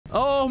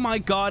Oh my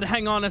god,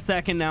 hang on a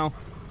second now.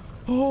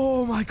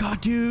 Oh my god,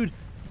 dude.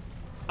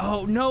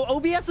 Oh no,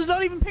 OBS is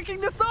not even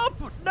picking this up.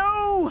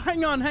 No,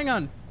 hang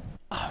on.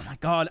 Oh my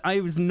god, I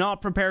was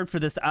not prepared for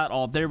this at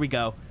all. There we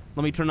go.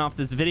 Let me turn off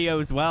this video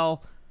as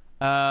well.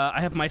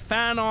 I have my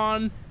fan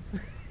on.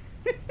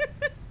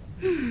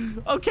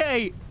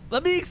 Okay,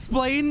 let me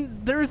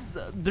explain. There's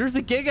a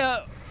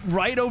Giga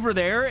right over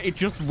there. It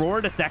just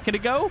roared a second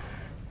ago.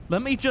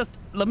 Let me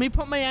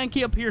put my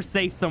Yankee up here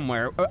safe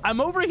somewhere.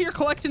 I'm over here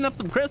collecting up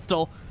some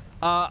crystal.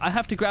 I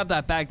have to grab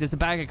that bag. There's a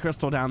bag of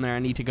crystal down there I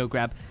need to go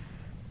grab.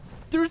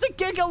 There's a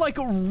Giga, like,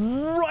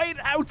 right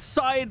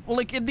outside,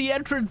 like, in the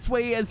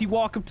entranceway as you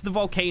walk up to the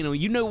volcano.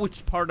 You know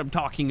which part I'm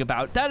talking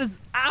about. That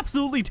is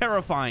absolutely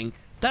terrifying.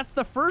 That's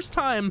the first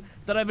time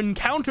that I've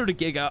encountered a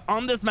Giga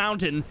on this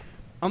mountain,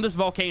 on this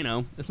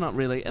volcano. It's not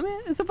really, I mean,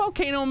 it's a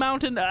volcano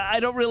mountain. I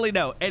don't really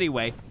know.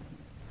 Anyway,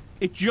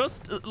 it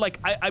just, like,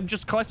 I've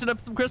just collected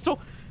up some crystal.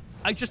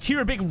 I just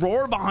hear a big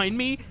roar behind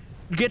me,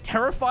 get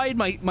terrified.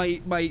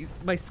 My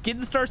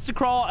skin starts to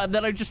crawl, and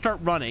then I just start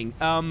running.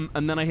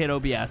 And then I hit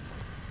OBS.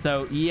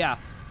 So, yeah.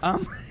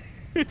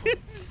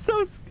 It's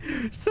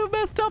so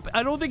messed up.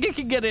 I don't think it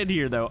can get in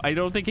here, though. I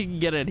don't think it can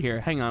get in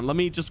here. Hang on. Let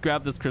me just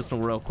grab this crystal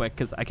real quick,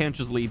 because I can't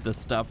just leave this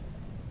stuff.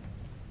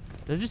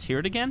 Did I just hear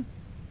it again?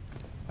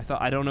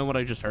 I don't know what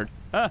I just heard.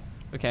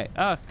 Okay.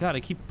 Oh, God, I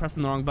keep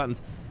pressing the wrong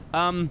buttons.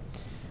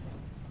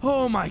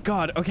 Oh, my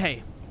God.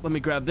 Okay. Let me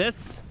grab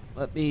this.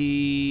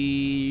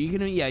 You're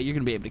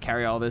gonna be able to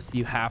carry all this.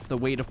 You have the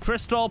weight of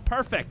crystal.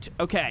 Perfect.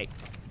 Okay.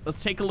 Let's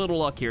take a little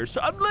look here.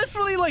 So I'm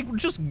literally, like,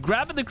 just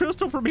grabbing the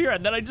crystal from here,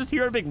 and then I just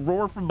hear a big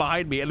roar from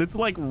behind me, and it's,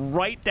 like,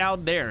 right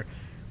down there.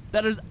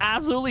 That is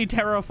absolutely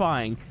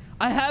terrifying.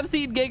 I have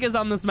seen Gigas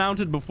on this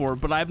mountain before,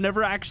 but I've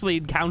never actually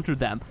encountered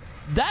them.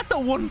 That's a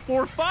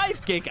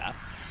 145 Giga.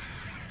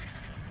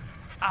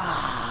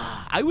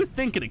 I was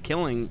thinking of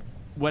killing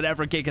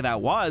whatever Giga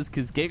that was,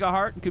 because Giga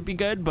Heart could be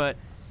good, but...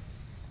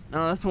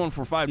 No, that's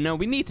 145. No,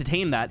 we need to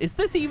tame that. Is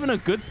this even a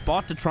good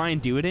spot to try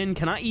and do it in?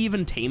 Can I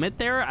even tame it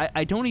there?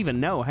 I don't even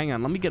know. Hang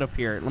on. Let me get up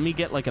here. Let me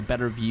get, like, a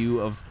better view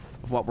of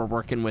what we're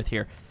working with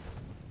here.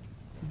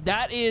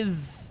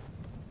 That's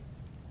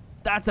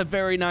a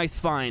very nice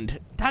find.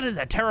 That is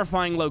a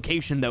terrifying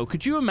location, though.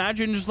 Could you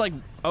imagine just, like...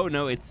 Oh,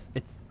 no, it's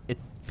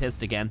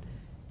pissed again.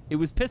 It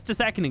was pissed a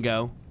second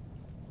ago.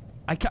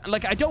 I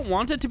don't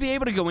want it to be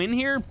able to go in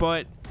here,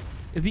 but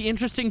it'd be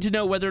interesting to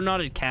know whether or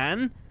not it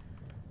can.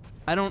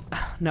 I don't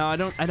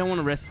want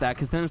to risk that,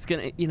 because then it's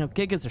gonna,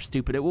 Gigas are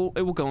stupid. It will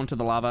go into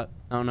the lava.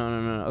 Oh,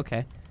 no.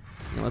 Okay.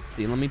 Let's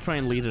see. Let me try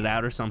and lead it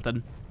out or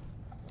something.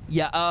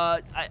 Yeah,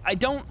 I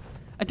don't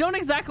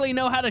exactly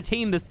know how to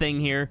tame this thing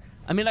here.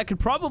 I mean, I could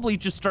probably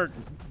just start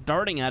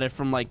darting at it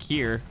from, like,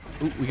 here.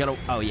 Ooh,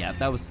 oh yeah,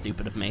 that was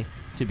stupid of me,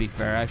 to be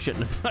fair. I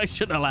shouldn't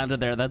have landed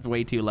there. That's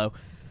way too low.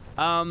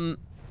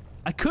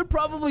 I could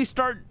probably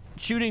start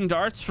shooting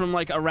darts from,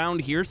 like,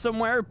 around here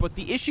somewhere, but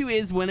the issue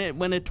is when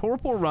a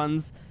torpor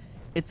runs,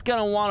 it's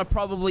gonna want to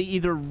probably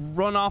either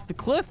run off the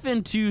cliff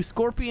into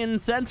Scorpion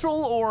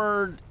Central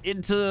or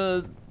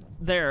into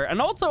there. And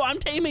also, I'm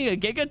taming a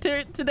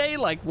Giga today.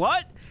 Like,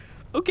 what?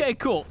 Okay,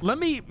 cool. Let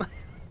me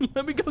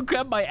go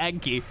grab my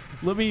Anki.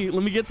 Let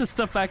me get this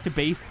stuff back to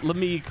base. Let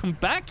me come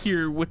back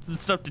here with some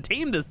stuff to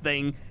tame this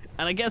thing.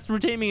 And I guess we're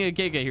taming a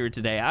Giga here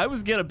today. I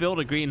was gonna build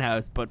a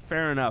greenhouse, but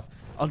fair enough.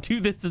 I'll do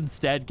this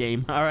instead,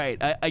 game. All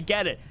right, I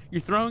get it.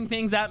 You're throwing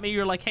things at me.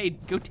 You're like, hey,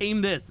 go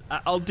tame this.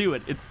 I'll do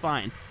it. It's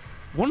fine.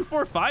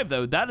 145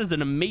 though, that is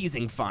an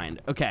amazing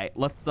find. Okay,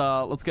 let's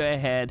go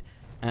ahead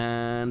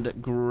and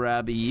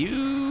grab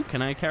you.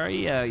 Can I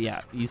carry?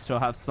 Yeah, you still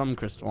have some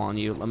crystal on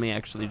you. Let me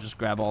actually just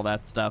grab all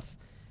that stuff.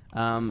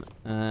 And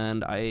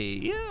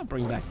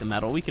bring back the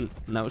metal.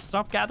 No,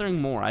 stop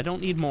gathering more. I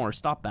don't need more.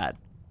 Stop that.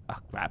 Oh,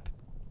 crap.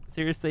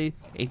 Seriously?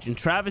 Agent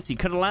Travis, you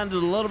could have landed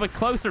a little bit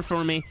closer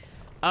for me.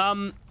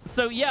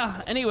 So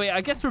yeah, anyway,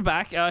 I guess we're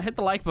back. Hit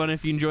the like button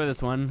if you enjoy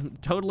this one.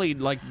 Totally,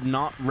 like,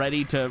 not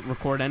ready to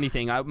record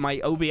anything.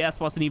 My OBS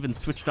wasn't even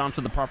switched on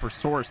to the proper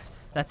source.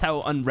 That's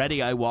how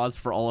unready I was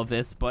for all of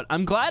this. But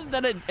I'm glad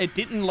that it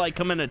didn't, like,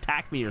 come and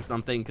attack me or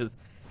something, because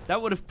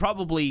that would have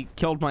probably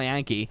killed my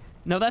Yankee.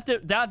 No, that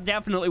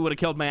definitely would have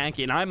killed my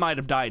Yankee, and I might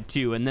have died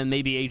too, and then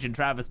maybe Agent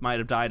Travis might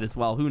have died as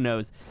well. Who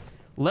knows?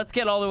 Let's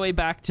get all the way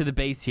back to the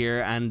base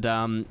here and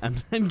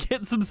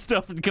get some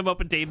stuff and come up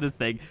and tame this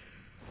thing.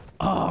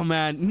 Oh,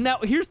 man. Now,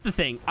 here's the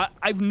thing.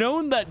 I've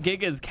known that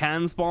Gigas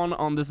can spawn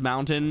on this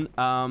mountain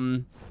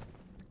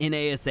in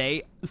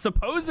ASA.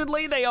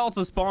 Supposedly, they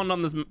also spawned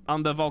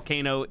on the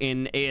volcano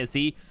in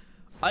ASE.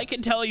 I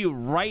can tell you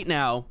right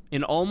now,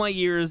 in all my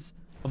years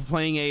of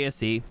playing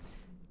ASE,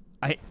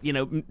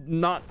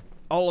 not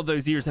all of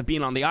those years have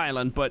been on the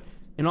island, but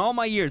in all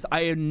my years,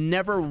 I have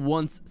never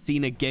once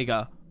seen a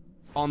Giga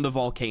on the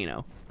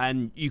volcano.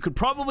 And you could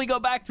probably go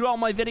back through all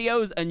my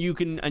videos and you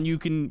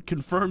can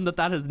confirm that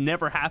has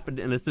never happened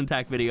in a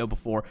Syntac video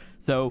before.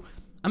 So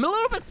I'm a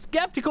little bit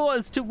skeptical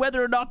as to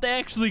whether or not they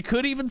actually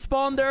could even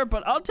spawn there,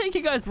 but I'll take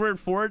you guys' word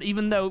for it,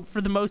 even though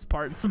for the most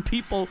part some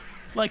people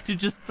like to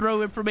just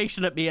throw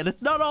information at me and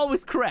it's not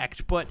always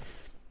correct. But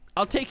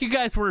I'll take you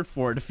guys' word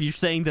for it if you're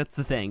saying that's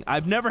the thing.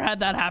 I've never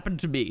had that happen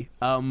to me.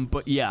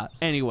 But yeah,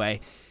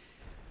 anyway.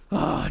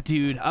 Oh,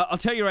 dude, I'll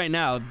tell you right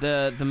now,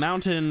 the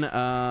mountain,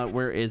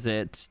 where is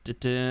it?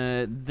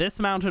 This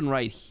mountain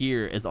right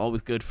here is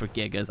always good for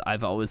gigas,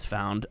 I've always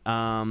found.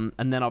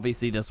 And then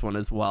obviously this one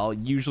as well,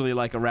 usually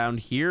like around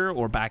here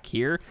or back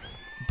here.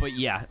 But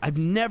yeah, I've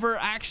never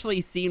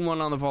actually seen one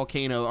on the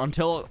volcano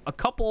until a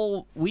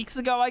couple weeks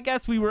ago, I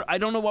guess. I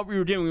don't know what we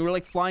were doing. We were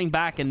like flying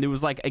back and there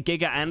was like a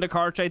giga and a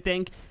karch, I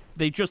think.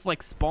 They just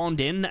like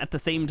spawned in at the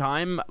same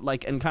time,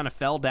 like, and kind of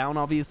fell down,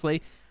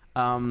 obviously.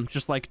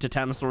 Just like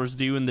titanosaurs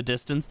do in the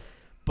distance.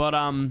 But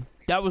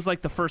that was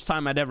like the first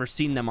time I'd ever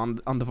seen them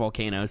on the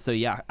volcano. So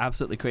yeah,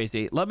 absolutely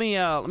crazy. Let me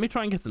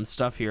try and get some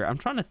stuff here. I'm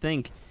trying to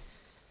think.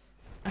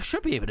 I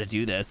should be able to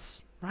do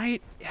this,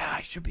 right? Yeah,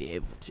 I should be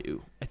able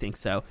to. I think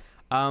so.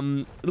 A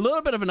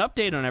little bit of an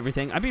update on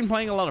everything. I've been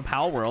playing a lot of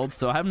Pal World,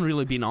 so I haven't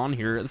really been on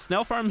here. The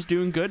snail farm's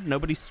doing good.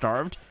 Nobody's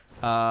starved.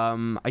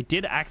 I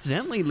did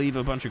accidentally leave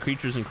a bunch of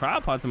creatures and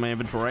cryopods in my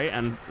inventory,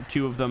 and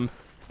 2 of them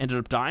ended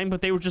up dying,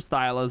 but they were just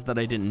thiolas that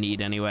I didn't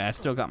need anyway. I've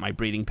still got my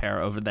breeding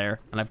pair over there,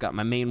 and I've got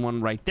my main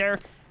one right there.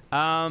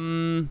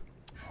 Yeah,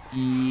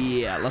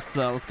 let's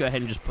go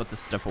ahead and just put this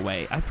stuff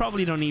away. I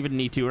probably don't even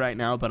need to right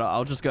now, but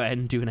I'll just go ahead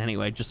and do it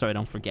anyway, just so I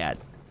don't forget.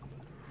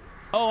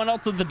 Oh, and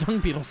also the dung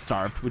beetle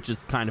starved, which is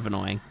kind of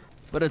annoying,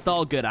 but it's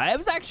all good. I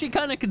was actually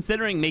kind of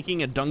considering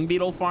making a dung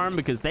beetle farm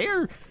because they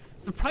are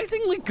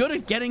surprisingly good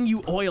at getting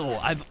you oil,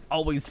 I've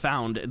always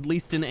found, at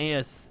least in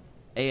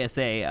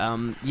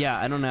ASA. Yeah,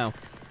 I don't know.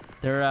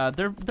 They're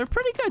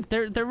pretty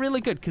good. They're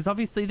really good because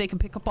obviously they can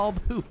pick up all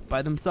the poop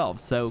by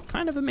themselves. So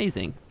kind of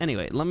amazing.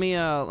 Anyway, let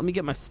me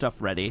get my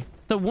stuff ready.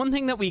 So one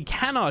thing that we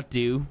cannot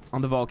do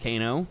on the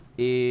volcano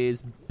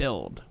is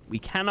build. We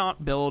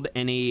cannot build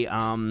any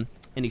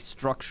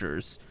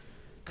structures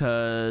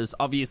because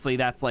obviously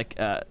that's like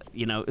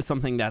you know,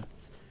 something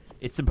that's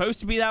it's supposed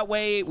to be that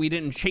way. We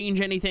didn't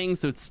change anything,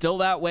 so it's still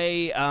that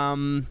way.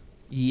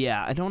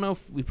 Yeah, I don't know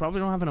if we probably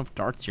don't have enough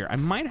darts here. I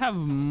might have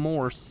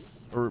more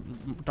or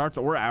darts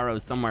or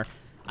arrows somewhere.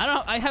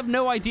 I have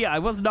no idea. I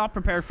was not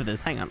prepared for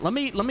this. Hang on. Let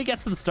me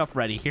get some stuff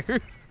ready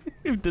here.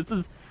 This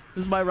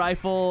is my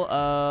rifle.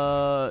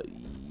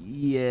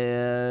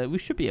 Yeah, we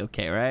should be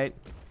okay, right?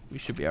 We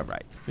should be all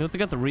right. We also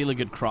got the really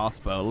good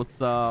crossbow. Let's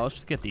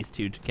just get these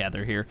 2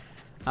 together here.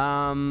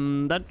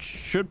 That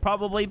should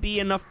probably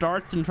be enough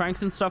darts and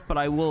tranks and stuff, but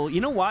I will,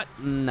 you know what?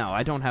 No,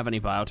 I don't have any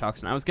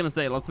biotoxin. I was gonna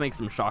say let's make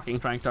some shocking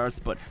trank darts,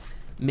 but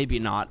maybe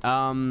not.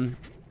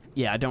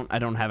 Yeah, I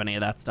don't have any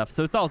of that stuff,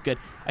 so it's all good.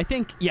 I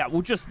think, yeah,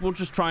 we'll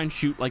just try and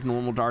shoot like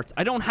normal darts.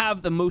 I don't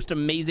have the most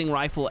amazing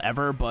rifle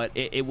ever, but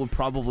it will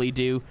probably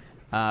do.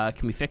 Can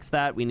we fix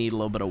that? We need a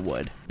little bit of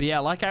wood. But yeah,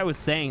 like I was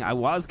saying, I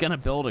was gonna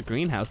build a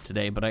greenhouse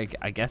today, but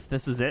I guess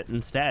this is it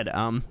instead.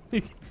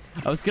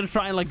 I was gonna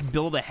try and like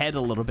build ahead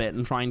a little bit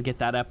and try and get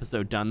that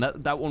episode done.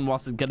 That one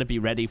wasn't gonna be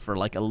ready for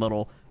like a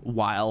little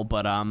while,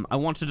 but I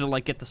wanted to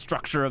like get the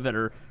structure of it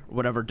or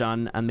whatever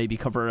done and maybe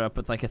cover it up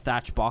with like a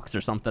thatch box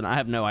or something. I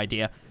have no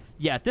idea.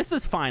 Yeah, this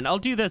is fine. I'll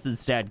do this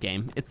instead,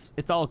 game.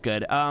 It's all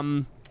good.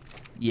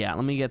 Yeah,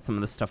 let me get some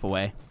of this stuff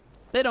away.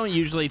 They don't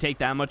usually take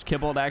that much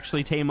kibble to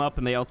actually tame up,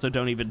 and they also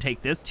don't even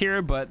take this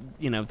tier, but,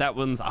 you know, that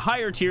one's a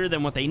higher tier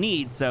than what they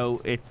need, so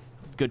it's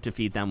good to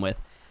feed them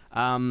with.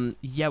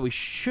 Yeah, we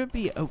should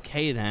be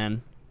okay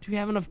then. Do we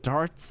have enough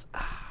darts?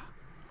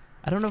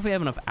 I don't know if we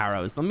have enough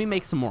arrows. Let me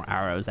make some more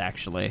arrows,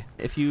 actually.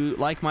 If you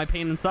like my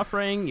pain and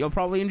suffering, you'll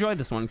probably enjoy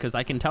this one, because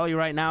I can tell you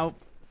right now,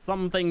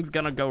 something's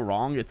gonna go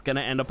wrong. It's gonna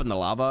end up in the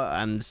lava,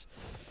 and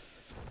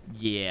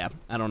yeah,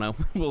 I don't know.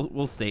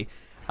 We'll see.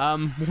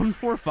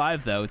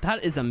 145 though,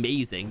 that is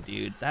amazing,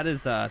 dude.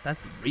 That's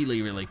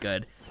really, really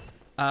good.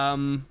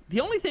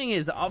 The only thing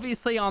is,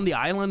 obviously on the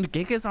island,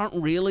 gigas aren't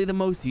really the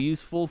most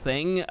useful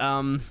thing.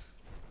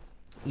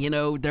 You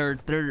know, they're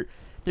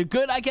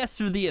good, I guess,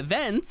 for the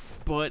events,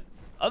 but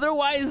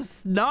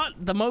otherwise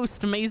not the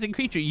most amazing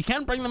creature. You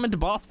can't bring them into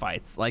boss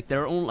fights. Like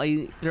they're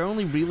only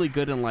really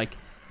good in like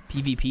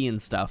PvP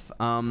and stuff.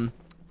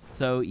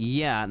 So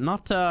yeah,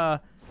 not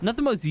the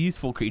most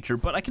useful creature,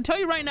 but I can tell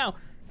you right now,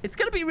 it's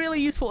gonna be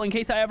really useful in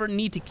case I ever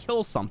need to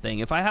kill something.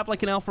 If I have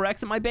like an Alpha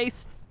Rex at my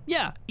base,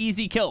 yeah,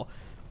 easy kill.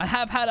 I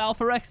have had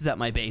Alpha Rexes at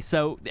my base,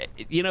 so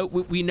you know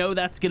we know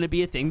that's gonna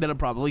be a thing that I'm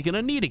probably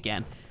gonna need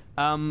again.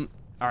 All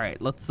right,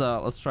 let's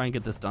try and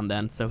get this done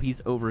then. So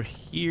he's over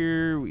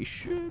here. We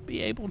should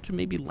be able to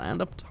maybe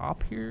land up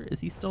top here.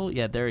 Is he still?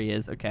 Yeah, there he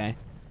is. Okay.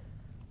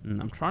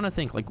 I'm trying to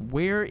think, like,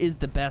 where is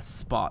the best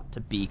spot to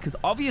be? Because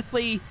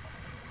obviously,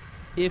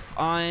 if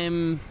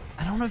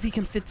I don't know if he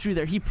can fit through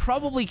there. He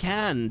probably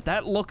can.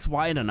 That looks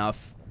wide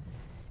enough.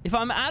 If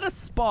I'm at a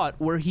spot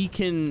where he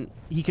can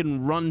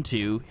run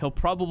to, he'll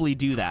probably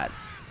do that.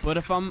 But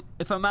if I'm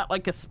at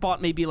like a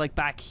spot maybe like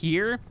back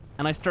here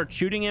and I start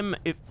shooting him,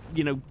 if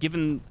you know,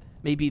 given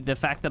maybe the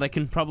fact that I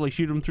can probably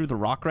shoot him through the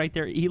rock right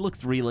there, he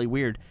looks really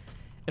weird.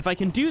 If I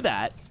can do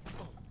that,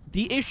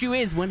 the issue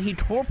is when he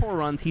torpor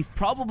runs, he's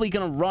probably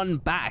gonna run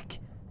back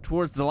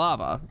towards the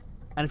lava.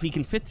 And if he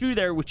can fit through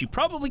there, which he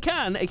probably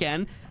can,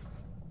 again,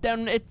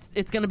 then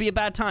it's gonna be a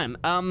bad time.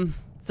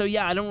 So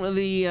yeah, I don't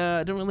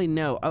really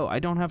know. Oh, I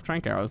don't have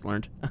trank arrows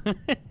learned.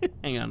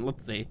 Hang on,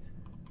 let's see.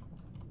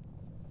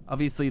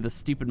 Obviously, the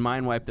stupid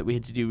mind wipe that we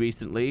had to do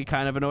recently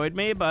kind of annoyed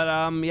me,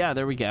 but yeah,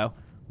 there we go.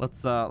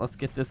 Let's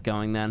get this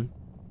going then.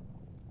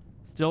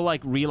 Still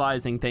like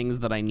realizing things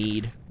that I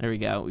need. There we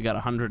go. We got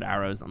 100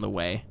 arrows on the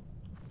way.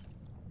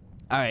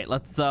 All right,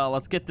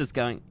 let's get this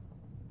going.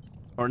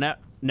 Or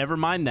never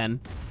mind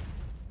then.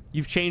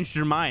 You've changed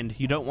your mind.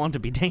 You don't want to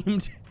be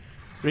tamed.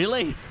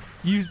 Really?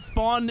 You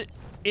spawn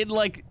in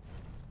like,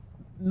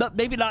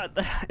 maybe not.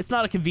 It's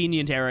not a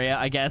convenient area,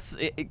 I guess.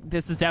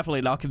 This is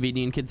definitely not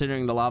convenient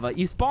considering the lava.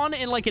 You spawn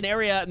in like an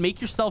area,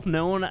 make yourself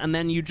known, and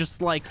then you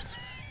just like,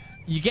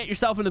 you get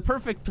yourself in the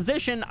perfect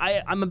position.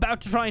 I'm about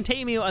to try and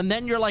tame you, and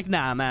then you're like,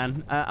 nah,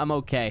 man, I'm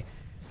okay.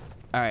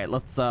 All right,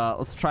 let's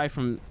try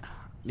from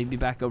maybe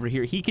back over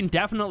here. He can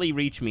definitely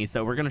reach me,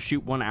 so we're gonna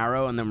shoot one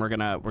arrow, and then we're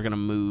gonna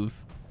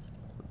move.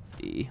 Let's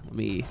see. Let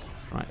me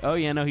try. Oh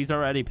yeah, no, he's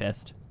already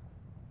pissed.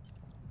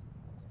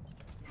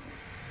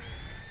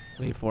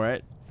 Wait for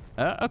it.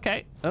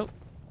 Okay. Oh,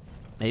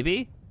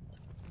 maybe.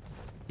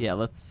 Yeah,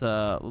 let's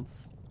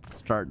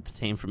start the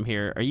tame from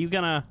here. Are you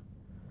gonna?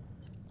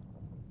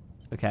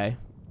 Okay.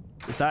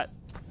 Is that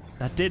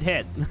did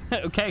hit?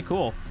 Okay,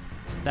 cool.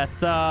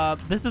 That's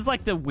this is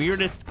like the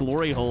weirdest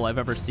glory hole I've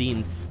ever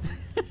seen.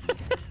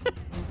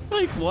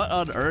 Like what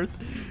on earth?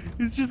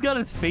 He's just got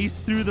his face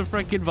through the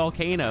freaking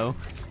volcano.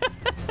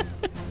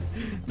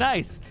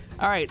 Nice.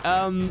 All right.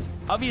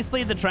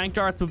 Obviously the trank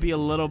darts would be a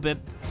little bit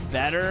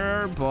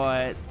better,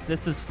 but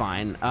this is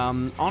fine.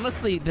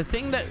 Honestly, the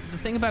thing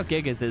about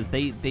Gigas is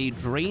they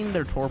drain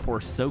their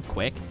torpor so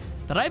quick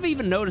that I've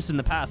even noticed in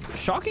the past,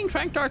 shocking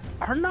trank darts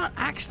are not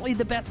actually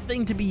the best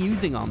thing to be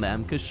using on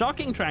them, because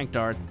shocking trank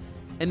darts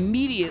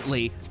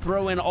immediately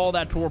throw in all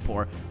that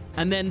torpor,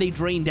 and then they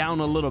drain down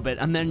a little bit,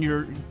 and then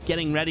you're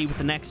getting ready with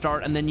the next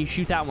dart, and then you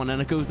shoot that one,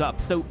 and it goes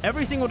up. So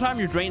every single time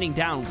you're draining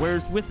down,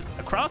 whereas with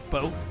a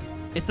crossbow,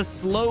 it's a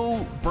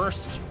slow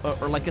burst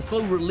or like a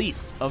slow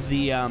release of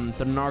the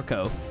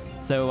narco.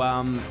 So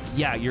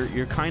yeah,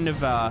 you're kind of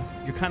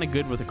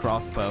good with a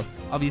crossbow.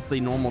 Obviously,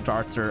 normal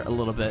darts are a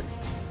little bit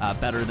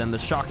better than the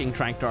shocking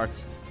trank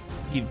darts,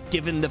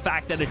 given the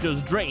fact that it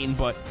does drain,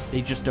 but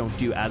they just don't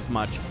do as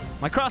much.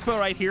 My crossbow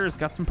right here has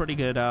got some pretty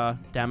good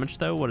damage,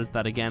 though. What is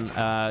that again?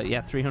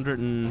 Yeah,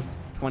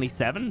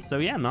 327. So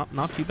yeah,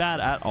 not too bad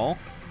at all.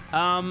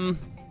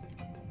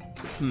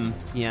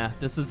 Yeah,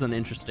 this is an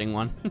interesting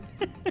one.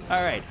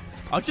 All right,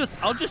 I'll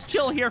just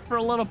chill here for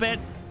a little bit.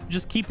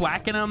 Just keep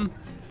whacking them.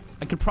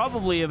 I could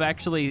probably have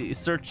actually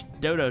searched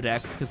Dodo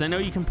decks, because I know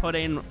you can put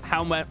in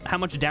how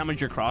much damage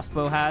your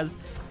crossbow has,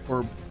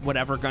 or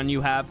whatever gun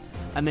you have,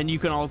 and then you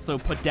can also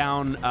put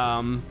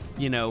down,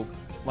 you know,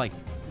 like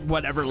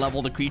whatever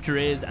level the creature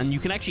is, and you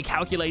can actually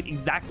calculate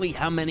exactly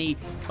how many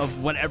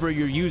of whatever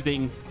you're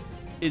using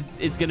is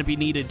going to be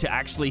needed to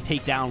actually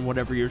take down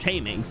whatever you're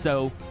taming.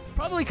 So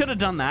probably could have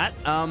done that,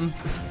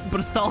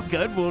 but it's all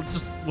good. We'll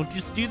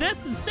just do this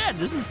instead.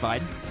 This is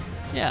fine.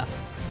 Yeah.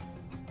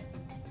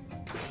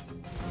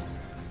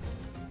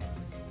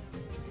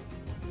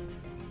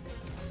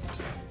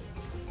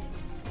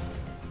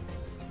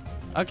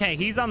 Okay,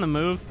 he's on the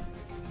move.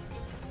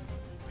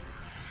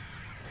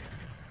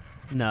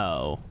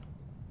 No.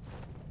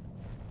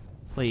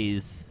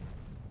 Please.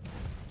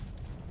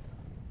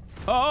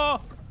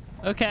 Oh!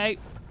 Okay.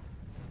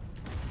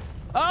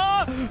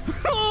 Oh!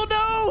 Oh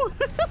no!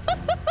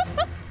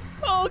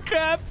 Oh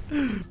crap!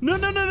 No.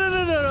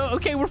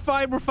 Okay, we're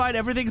fine.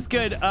 Everything's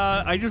good.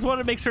 I just want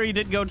to make sure he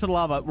didn't go into the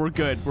lava. We're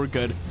good.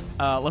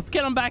 Let's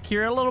get him back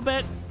here a little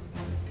bit.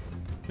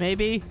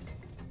 Maybe.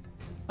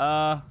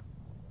 Are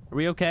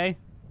we okay?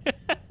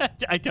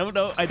 I don't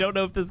know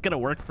if this is gonna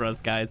work for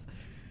us, guys.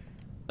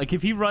 Like,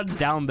 if he runs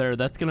down there,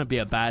 that's gonna be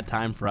a bad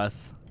time for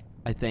us,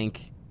 I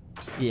think.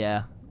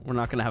 Yeah, we're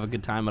not gonna have a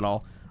good time at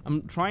all.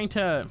 I'm trying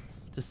to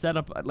set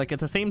up, like, at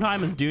the same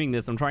time as doing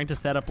this, I'm trying to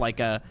set up like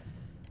a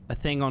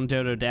thing on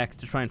Dodo decks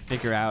to try and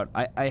figure out.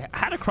 I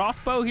had a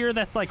crossbow here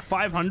that's like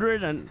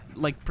 500 and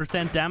like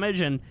percent damage,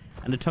 and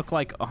it took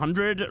like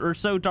 100 or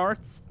so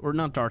darts, or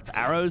not darts,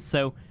 arrows.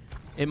 So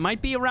it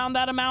might be around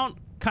that amount.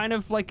 Kind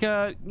of like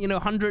a, you know,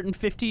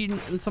 150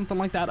 and something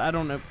like that. I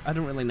don't know. I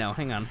don't really know.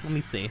 Hang on. Let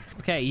me see.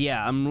 Okay,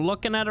 yeah, I'm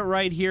looking at it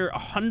right here.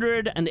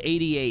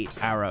 188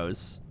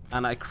 arrows.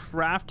 And I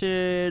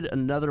crafted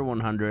another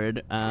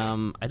 100.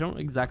 I don't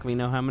exactly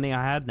know how many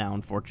I had now,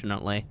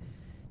 unfortunately.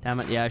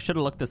 Damn it. Yeah, I should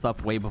have looked this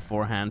up way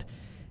beforehand.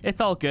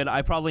 It's all good.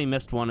 I probably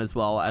missed one as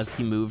well as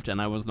he moved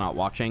and I was not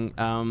watching.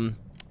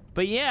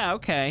 But yeah,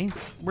 okay.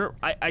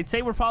 I'd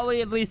say we're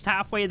probably at least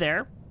halfway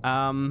there.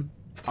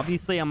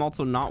 Obviously, I'm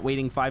also not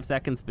waiting 5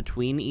 seconds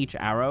between each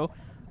arrow.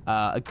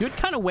 A good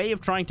kind of way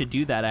of trying to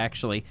do that,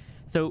 actually.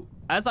 So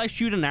as I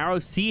shoot an arrow,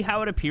 see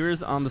how it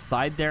appears on the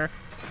side there?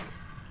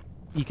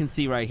 You can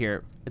see right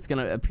here. It's going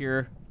to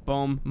appear,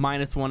 boom,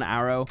 -1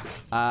 arrow.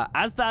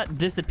 As that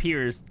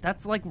disappears,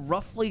 that's like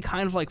roughly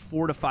kind of like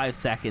 4 to 5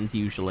 seconds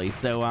usually.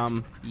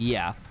 So,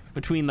 yeah,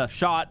 between the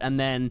shot and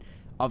then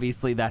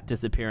obviously that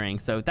disappearing.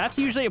 So that's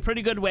usually a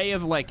pretty good way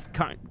of like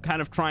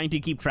kind of trying to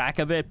keep track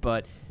of it,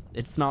 but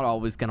it's not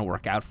always gonna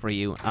work out for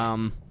you.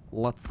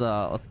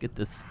 Let's get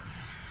this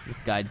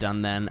guy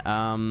done then.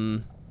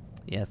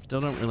 Yeah, still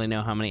don't really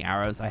know how many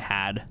arrows I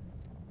had.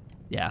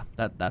 Yeah,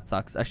 that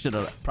sucks. I should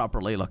have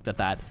properly looked at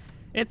that.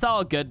 It's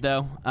all good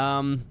though.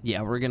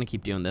 Yeah, we're gonna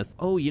keep doing this.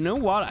 Oh, you know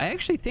what? I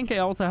actually think I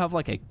also have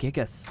like a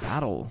Giga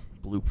saddle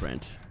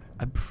blueprint.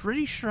 I'm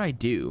pretty sure I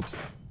do.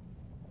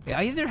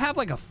 I either have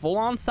like a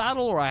full-on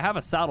saddle or I have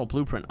a saddle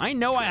blueprint. I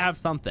know I have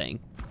something.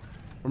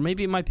 Or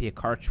maybe it might be a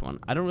Karch one.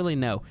 I don't really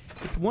know.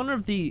 It's one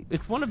of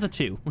the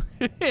two.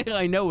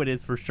 I know it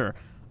is for sure.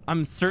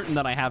 I'm certain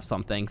that I have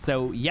something.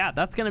 So yeah,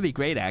 that's gonna be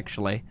great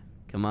actually.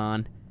 Come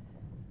on.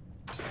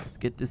 Let's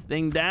get this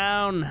thing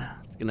down.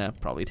 It's gonna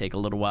probably take a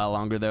little while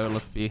longer though,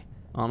 let's be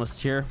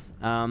honest here.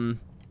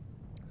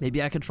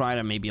 Maybe I could try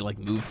to maybe like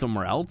move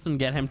somewhere else and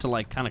get him to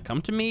like kind of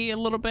come to me a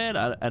little bit.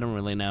 I don't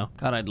really know.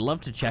 God, I'd love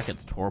to check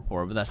its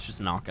torpor, but that's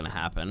just not gonna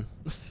happen.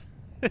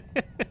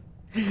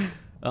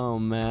 Oh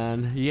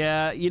man,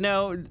 yeah, you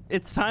know,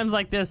 it's times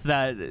like this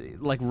that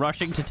like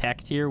rushing to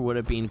tech tier would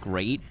have been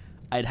great.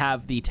 I'd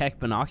have the tech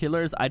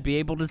binoculars. I'd be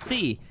able to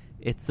see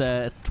its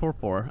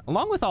torpor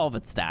along with all of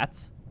its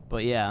stats.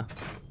 But yeah,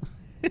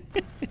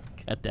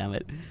 god damn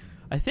it.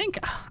 I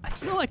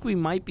feel like we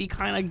might be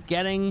kind of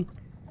getting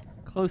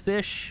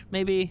close-ish,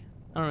 maybe.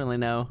 I don't really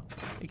know.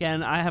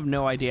 Again, I have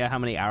no idea how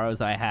many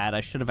arrows I had.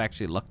 I should have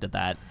actually looked at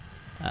that.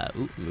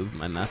 Ooh, moved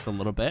my mess a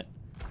little bit.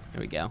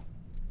 There we go.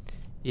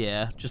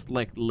 Yeah, just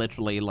like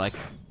literally like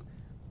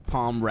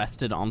palm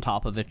rested on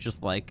top of it,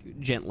 just like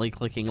gently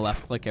clicking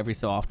left click every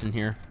so often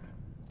here.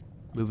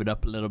 Move it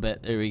up a little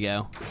bit. There we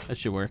go. That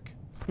should work.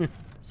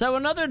 So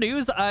in other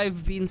news,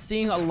 I've been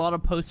seeing a lot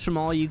of posts from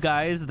all you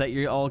guys that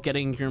you're all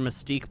getting your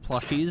Mystique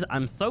plushies.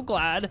 I'm so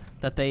glad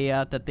that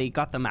they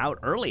got them out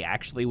early,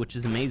 actually, which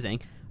is amazing.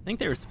 I think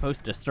they were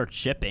supposed to start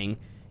shipping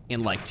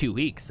in like 2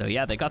 weeks. So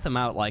yeah, they got them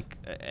out like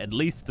at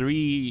least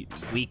 3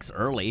 weeks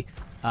early.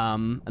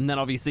 And then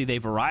obviously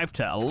they've arrived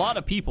to a lot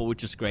of people,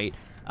 which is great.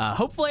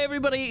 Hopefully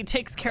everybody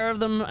takes care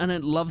of them and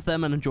it loves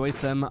them and enjoys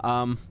them.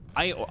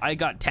 I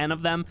got 10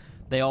 of them.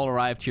 They all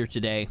arrived here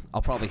today.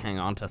 I'll probably hang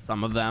on to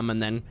some of them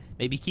and then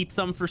maybe keep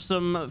some for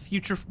some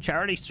future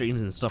charity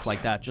streams and stuff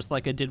like that, just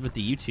like I did with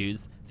the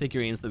U2s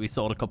figurines that we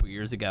sold a couple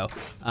years ago.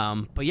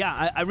 But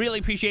yeah, I really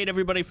appreciate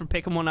everybody for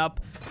picking one up.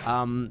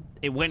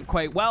 It went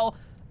quite well.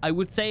 I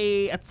would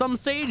say at some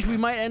stage we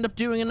might end up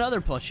doing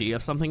another plushie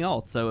of something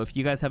else. So if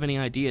you guys have any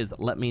ideas,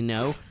 let me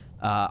know.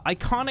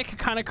 Iconic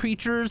kind of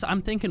creatures,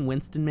 I'm thinking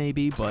Winston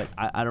maybe, but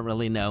I don't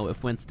really know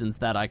if Winston's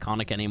that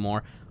iconic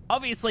anymore.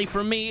 Obviously,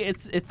 for me,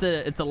 it's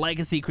a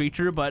legacy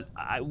creature, but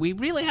we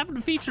really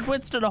haven't featured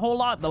Winston a whole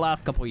lot the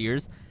last couple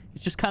years.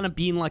 It's just kind of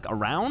been like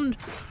around,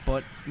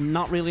 but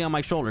not really on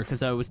my shoulder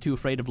because I was too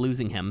afraid of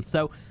losing him.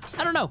 So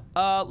I don't know.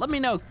 Let me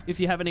know if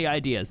you have any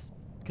ideas,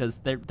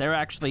 because they're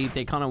actually,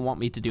 they kind of want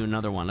me to do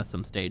another one at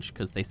some stage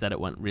because they said it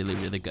went really,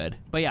 really good.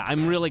 But yeah,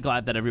 I'm really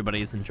glad that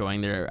everybody's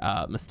enjoying their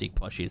Mystique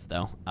plushies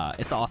though.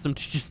 It's awesome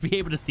to just be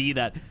able to see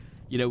that,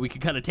 you know, we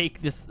could kind of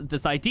take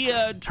this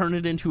idea, turn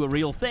it into a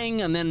real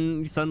thing, and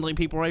then suddenly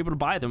people are able to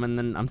buy them. And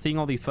then I'm seeing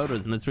all these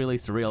photos, and it's really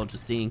surreal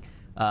just seeing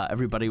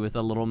everybody with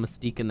a little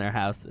Mystique in their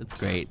house. It's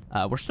great.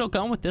 We're still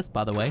going with this,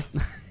 by the way.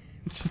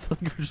 It's just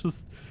like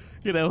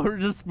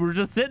we're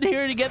just sitting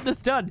here to get this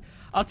done.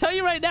 I'll tell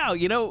you right now,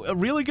 you know, a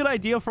really good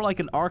idea for like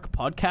an ARK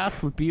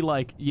podcast would be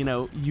like, you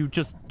know, you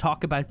just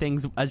talk about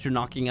things as you're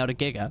knocking out a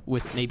Giga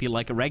with maybe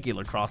like a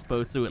regular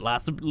crossbow, so it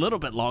lasts a little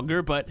bit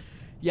longer. But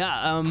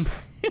yeah,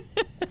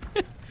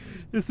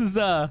 this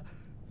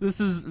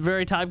is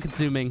very time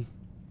consuming.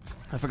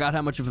 I forgot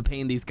how much of a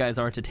pain these guys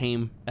are to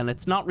tame, and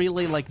it's not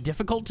really like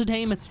difficult to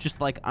tame. It's just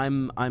like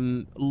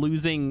I'm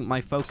losing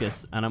my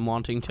focus and I'm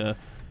wanting to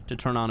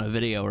turn on a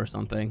video or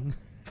something.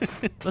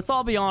 Let's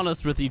all be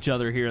honest with each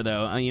other here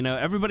though. You know,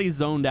 everybody's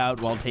zoned out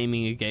while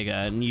taming a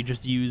Giga, and you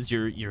just use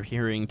your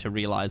hearing to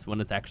realize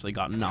when it's actually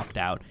gotten knocked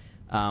out.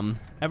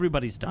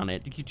 Everybody's done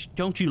it.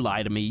 Don't you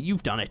lie to me.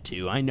 You've done it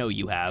too. I know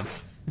you have.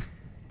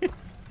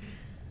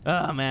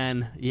 Oh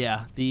man,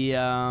 yeah.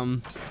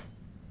 The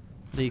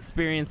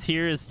experience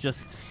here is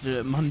just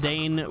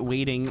mundane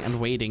waiting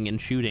and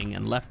shooting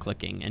and left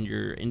clicking and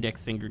your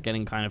index finger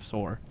getting kind of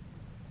sore.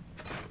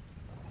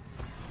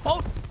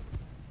 Oh!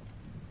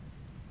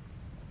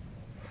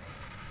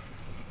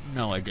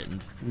 No, I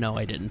didn't. No,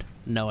 I didn't.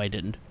 No, I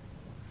didn't.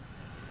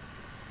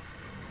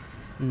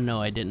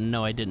 No, I didn't.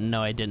 No, I didn't.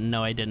 No, I didn't.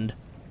 No, I didn't.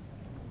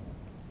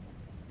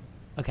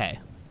 Okay.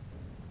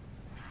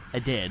 I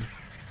did.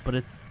 But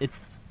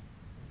it's...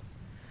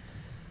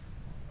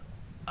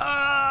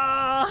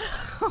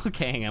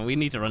 Okay, hang on. We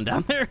need to run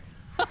down there.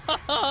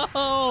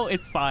 Oh,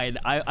 it's fine.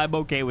 I'm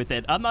okay with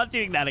it. I'm not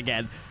doing that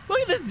again.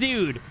 Look at this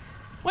dude.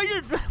 Why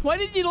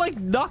didn't you, like,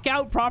 knock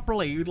out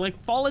properly? You'd,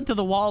 like, fall into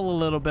the wall a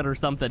little bit or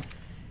something.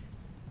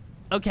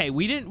 Okay,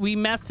 we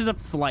messed it up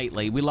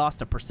slightly. We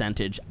lost a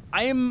percentage.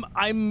 I'm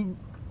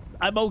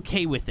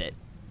okay with it.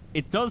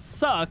 It does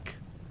suck,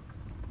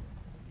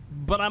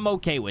 but I'm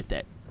okay with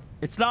it.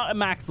 It's not a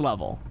max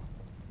level.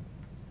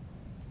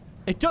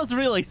 It does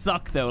really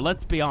suck, though.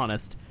 Let's be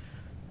honest.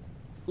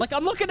 Like,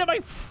 I'm looking at my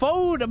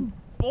phone. I'm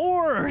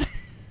bored.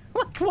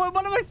 Like,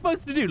 what am I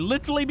supposed to do?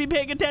 Literally be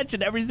paying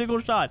attention every single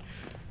shot.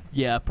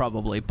 Yeah,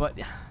 probably. But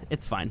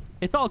it's fine.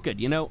 It's all good,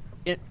 you know?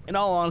 In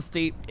all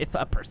honesty, it's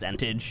a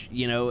percentage.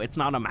 You know, it's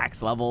not a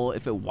max level.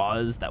 If it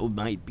was, that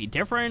might be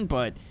different,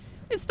 but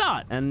it's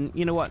not. And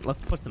you know what?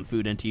 Let's put some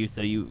food into you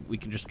so we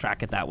can just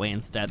track it that way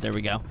instead. There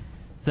we go.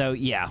 So,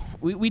 yeah.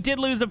 We did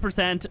lose a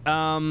percent.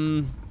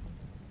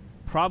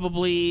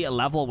 Probably a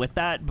level with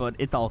that, but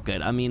it's all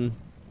good. I mean,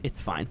 it's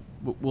fine.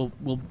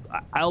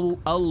 I'll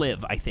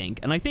live, I think,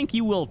 and I think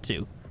you will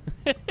too.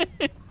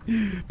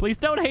 Please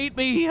don't hate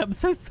me. I'm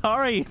so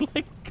sorry.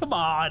 Like, come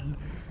on.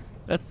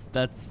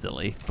 That's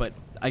silly, but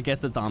I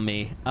guess it's on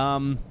me.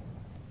 I'll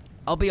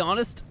be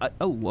honest.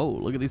 Oh, whoa!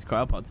 Look at these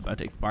cryopods about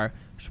to expire.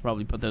 I should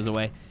probably put those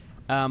away.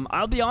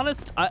 I'll be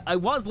honest. I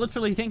was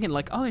literally thinking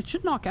like, oh, it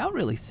should knock out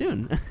really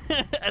soon,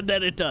 and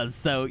then it does.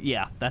 So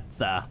yeah,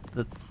 that's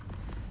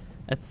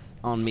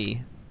on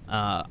me.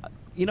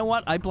 You know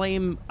what? I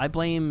blame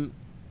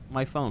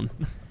my phone.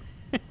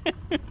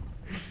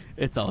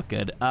 It's all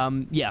good.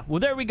 Yeah, well,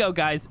 there we go,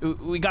 guys.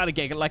 We got a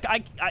Giga. Like,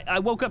 I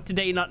woke up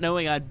today not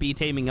knowing I'd be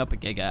taming up a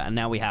Giga, and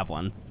now we have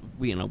one.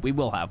 We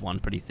will have one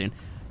pretty soon.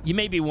 You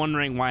may be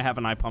wondering why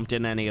haven't I pumped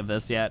in any of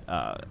this yet.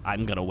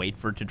 I'm gonna wait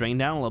for it to drain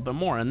down a little bit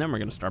more, and then we're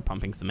gonna start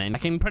pumping some in. I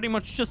can pretty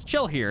much just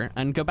chill here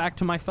and go back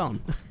to my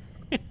phone.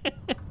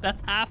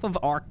 That's half of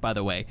ARK, by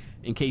the way,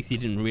 in case you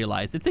didn't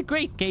realize. It's a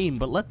great game,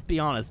 but let's be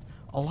honest,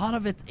 a lot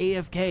of it's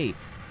AFK.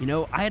 You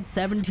know, I had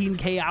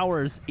 17k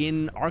hours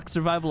in ARK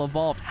Survival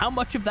Evolved. How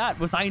much of that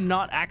was I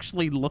not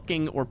actually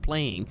looking or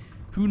playing?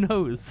 Who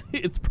knows?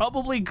 It's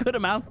probably a good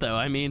amount, though.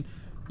 I mean,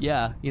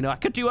 yeah, you know, I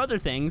could do other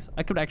things.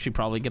 I could actually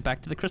probably get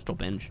back to the crystal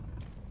binge.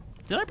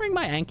 Did I bring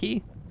my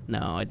Anki?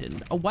 No, I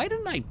didn't. Oh, why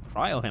didn't I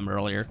trial him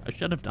earlier? I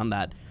should have done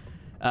that.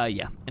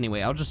 Yeah,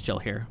 anyway, I'll just chill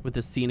here with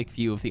this scenic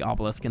view of the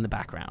obelisk in the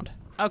background.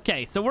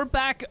 Okay, so we're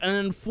back, and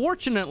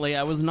unfortunately,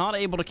 I was not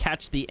able to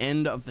catch the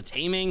end of the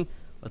taming.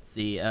 Let's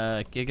see,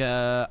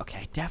 Giga. Okay,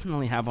 I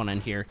definitely have one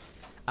in here.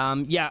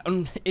 Yeah,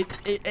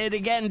 it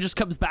again just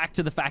comes back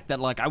to the fact that,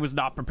 like, I was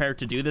not prepared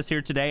to do this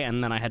here today,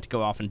 and then I had to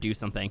go off and do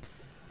something.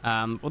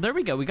 Well, there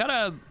we go. We got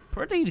a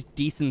pretty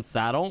decent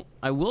saddle.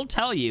 I will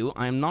tell you,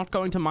 I'm not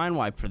going to mind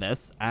wipe for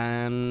this,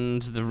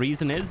 and the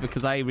reason is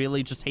because I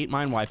really just hate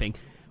mind wiping.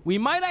 We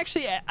might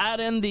actually add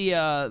in the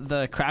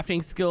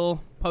crafting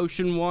skill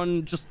potion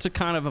one just to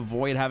kind of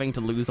avoid having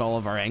to lose all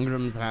of our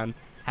engrams and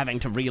having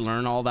to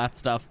relearn all that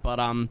stuff. But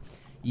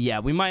yeah,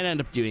 we might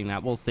end up doing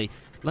that. We'll see.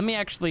 Let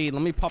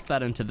me pop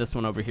that into this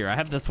one over here. I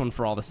have this one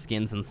for all the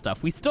skins and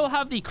stuff. We still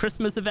have the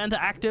Christmas event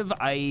active.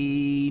 I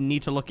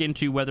need to look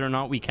into whether or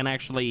not we can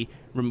actually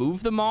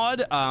remove the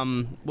mod.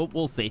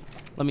 We'll see.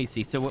 Let me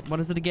see. So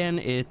what is it again?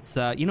 It's,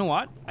 you know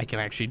what? I can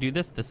actually do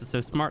this. This is so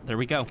smart. There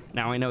we go.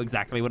 Now I know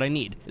exactly what I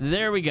need.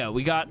 There we go.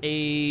 We got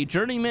a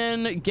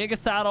Journeyman Giga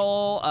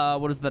Saddle.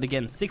 What is that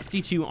again?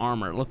 62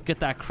 armor. Let's get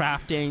that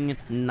crafting.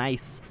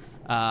 Nice.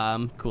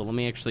 Cool. Let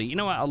me actually, you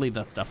know what? I'll leave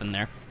that stuff in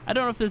there. I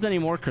don't know if there's any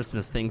more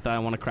Christmas things that I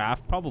want to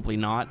craft. Probably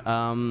not.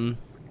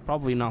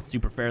 Probably not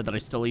super fair that I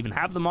still even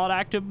have the mod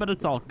active, but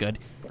it's all good.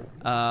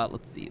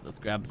 Let's see. Let's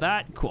grab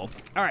that. Cool.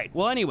 All right.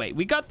 Well, anyway,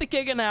 we got the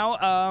Giga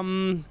now.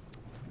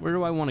 Where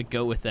do I want to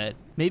go with it?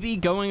 Maybe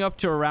going up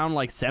to around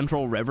like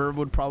Central River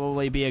would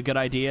probably be a good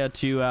idea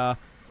to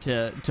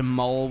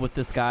mull with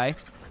this guy.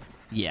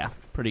 Yeah,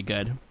 pretty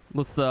good.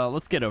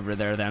 Let's get over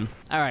there then.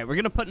 All right, we're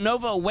gonna put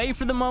Nova away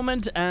for the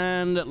moment,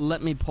 and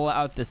let me pull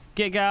out this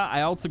Giga.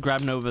 I also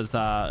grabbed Nova's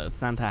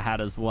Santa hat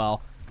as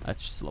well.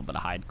 That's just a little bit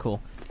of hide.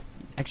 Cool.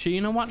 Actually,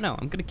 you know what? No,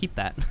 I'm gonna keep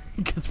that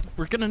because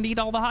we're gonna need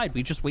all the hide.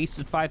 We just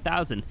wasted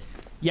 5,000.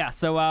 Yeah,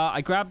 so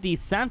I grabbed the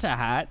Santa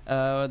hat.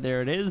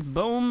 There it is.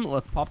 Boom.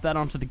 Let's pop that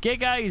onto the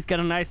Giga. He's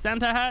got a nice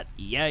Santa hat.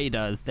 Yeah, he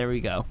does. There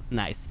we go.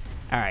 Nice.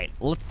 All right,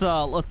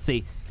 let's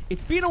see.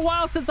 It's been a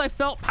while since I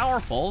felt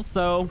powerful,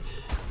 so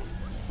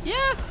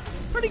yeah,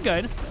 pretty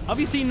good.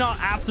 Obviously not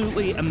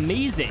absolutely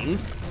amazing,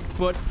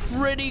 but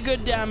pretty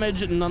good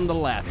damage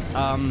nonetheless.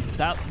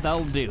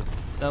 That'll do.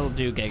 That'll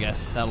do, Giga.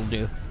 That'll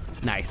do.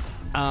 Nice.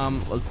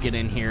 Let's get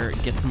in here,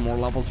 get some more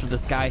levels for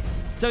this guy.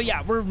 So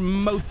yeah, we're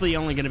mostly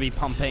only going to be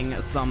pumping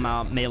some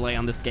melee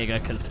on this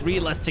Giga, because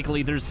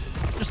realistically, there's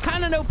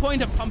kind of no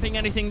point of pumping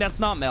anything that's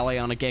not melee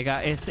on a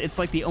Giga. It's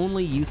like the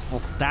only useful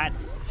stat.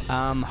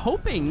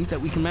 Hoping that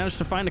we can manage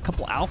to find a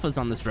couple alphas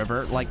on this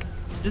river. Like,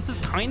 this is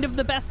kind of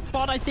the best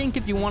spot, I think,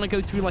 if you want to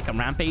go through like a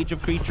rampage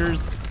of creatures.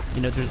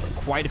 You know, there's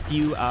quite a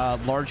few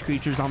large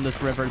creatures on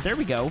this river. There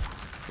we go.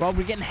 Well,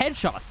 we're getting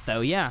headshots though,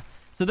 yeah.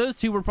 So those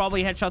two were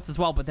probably headshots as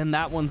well, but then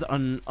that one's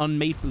an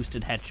unmate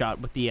boosted headshot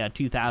with the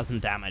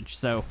 2,000 damage.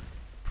 So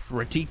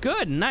pretty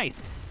good.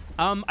 Nice.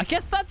 I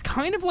guess that's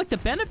kind of like the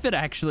benefit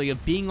actually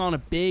of being on a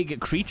big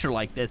creature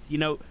like this. You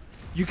know,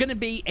 you're going to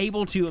be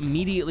able to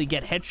immediately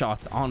get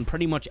headshots on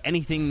pretty much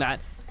anything that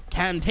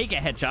can take a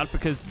headshot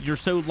because you're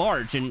so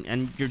large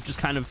and you're just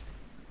kind of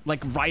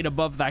like right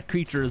above that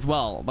creature as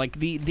well. Like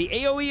the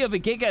AoE of a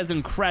Giga is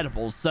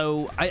incredible,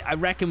 so I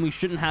reckon we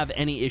shouldn't have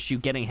any issue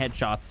getting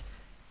headshots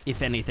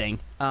if anything.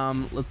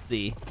 Let's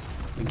see.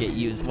 We get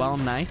you as well.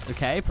 Nice.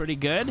 Okay, pretty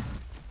good.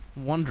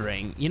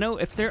 Wondering, you know,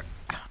 if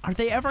are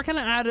they ever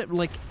gonna add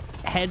like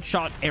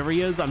headshot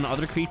areas on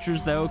other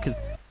creatures though? Because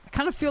I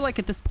kind of feel like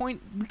at this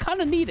point we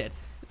kind of need it.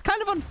 It's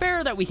kind of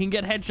unfair that we can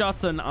get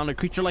headshots on a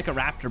creature like a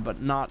raptor,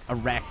 but not a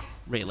Rex,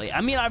 really.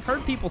 I mean, I've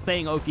heard people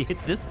saying, oh, if you hit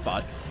this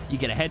spot, you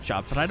get a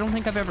headshot, but I don't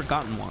think I've ever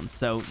gotten one.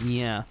 So,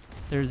 yeah.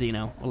 There's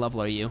Zeno. What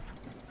level are you?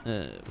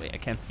 Wait, I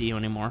can't see you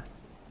anymore.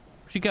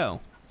 Where'd you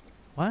go?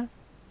 What?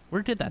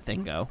 Where did that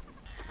thing go?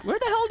 Where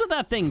the hell did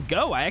that thing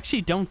go? I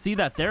actually don't see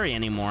that theory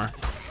anymore.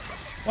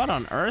 What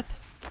on earth?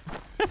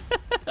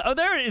 Oh,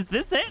 there it is.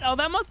 This it? Oh,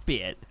 that must be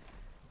it.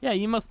 Yeah,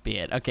 you must be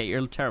it. Okay,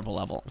 you're a terrible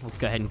level. Let's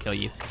go ahead and kill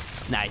you.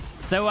 Nice.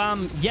 So,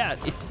 yeah,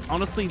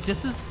 honestly,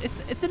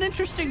 it's an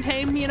interesting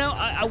tame, you know.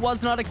 I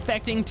was not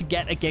expecting to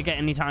get a Giga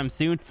anytime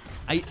soon.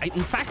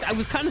 In fact, I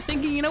was kind of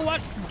thinking, you know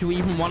what? Do we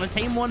even want to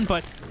tame one?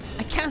 But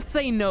I can't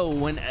say no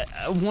when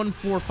a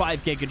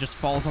 145 Giga just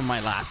falls on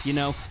my lap, you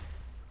know.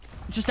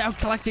 Just out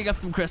collecting up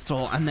some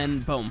crystal, and then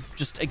boom,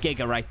 just a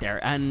Giga right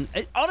there. And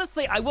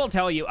honestly, I will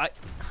tell you,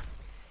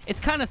 it's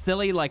kind of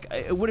silly. Like,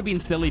 it would have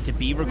been silly to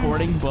be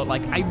recording, but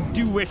like, I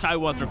do wish I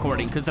was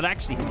recording because it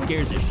actually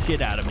scared the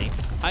shit out of me.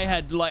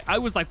 I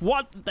was like,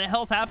 what the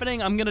hell's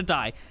happening? I'm gonna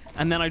die.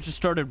 And then I just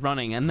started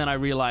running, and then I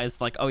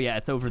realized, like, oh yeah,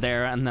 it's over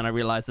there. And then I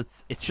realized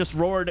it's just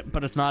roared,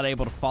 but it's not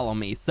able to follow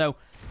me. So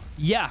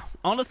yeah,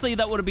 honestly,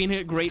 that would have been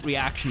a great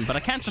reaction, but I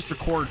can't just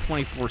record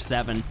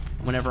 24/7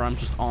 whenever I'm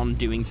just on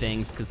doing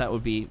things, because that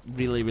would be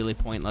really, really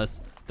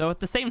pointless. Though at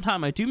the same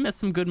time, I do miss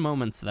some good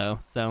moments though,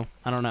 so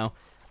I don't know.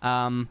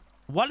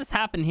 What has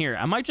happened here?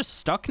 Am I just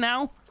stuck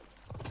now?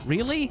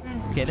 Really?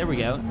 Okay, there we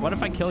go. What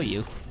if I kill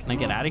you? Can I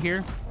get out of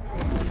here?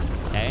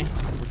 Okay,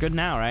 we're good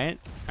now, right?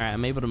 All right,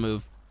 I'm able to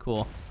move.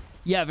 Cool.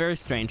 Yeah, very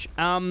strange.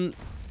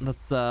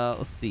 Let's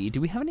see.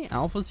 Do we have any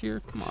alphas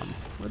here? Come on.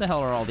 Where the hell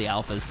are all the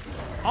alphas?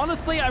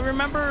 Honestly, I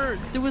remember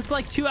there was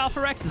like 2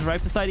 Alpha Rexes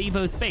right beside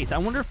Evo's base. I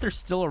wonder if they're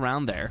still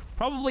around there.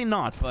 Probably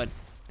not, but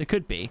they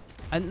could be.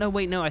 No,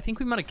 wait, no. I think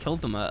we might have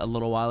killed them a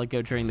little while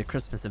ago during the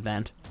Christmas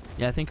event.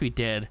 Yeah, I think we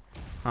did.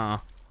 Huh.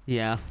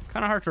 Yeah,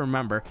 kind of hard to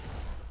remember.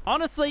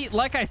 Honestly,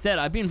 like I said,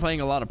 I've been playing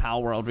a lot of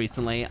Pal World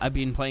recently. I've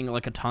been playing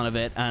like a ton of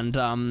it, and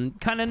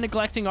kind of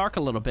neglecting ARK a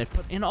little bit.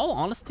 But in all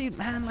honesty,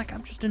 man, like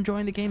I'm just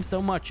enjoying the game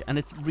so much, and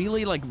it's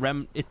really like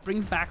it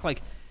brings back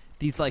like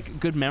these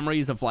like good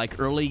memories of like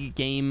early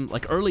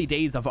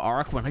days of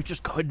ARK when I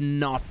just could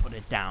not put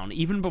it down.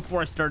 Even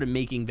before I started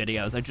making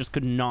videos, I just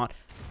could not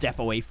step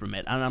away from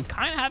it, and I'm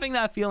kind of having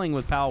that feeling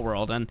with Pal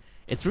World, and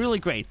it's really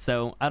great.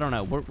 So I don't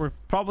know. We're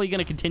probably going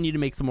to continue to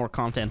make some more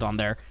content on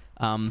there.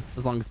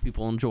 As long as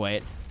people enjoy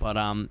it. But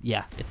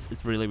yeah,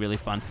 it's really, really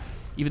fun.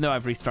 Even though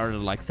I've restarted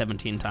it like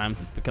 17 times,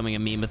 it's becoming a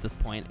meme at this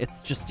point.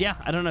 It's just, yeah,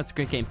 I don't know, it's a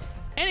great game.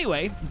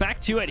 Anyway,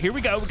 back to it. Here we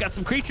go. We got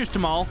some creatures to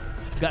maul.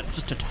 We got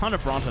just a ton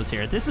of Brontos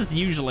here. This is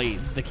usually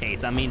the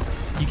case. I mean,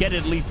 you get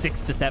at least 6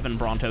 to 7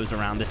 Brontos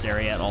around this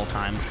area at all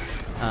times.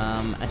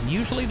 And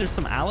usually there's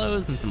some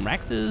Aloes and some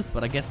Rexes,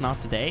 but I guess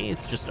not today.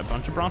 It's just a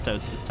bunch of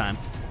Brontos this time.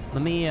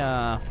 Let me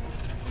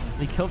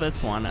kill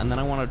this one, and then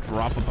I want to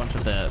drop a bunch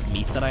of the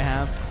meat that I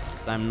have.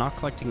 I'm not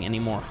collecting any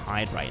more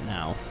hide right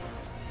now.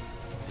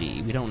 Let's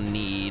see, we don't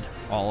need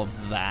all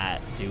of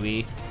that, do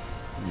we?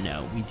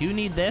 No, we do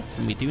need this,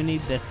 and we do need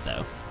this,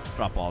 though. Let's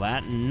drop all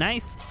that.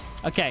 Nice.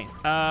 Okay,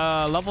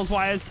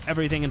 levels-wise,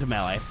 everything into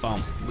melee.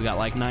 Boom. We got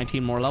like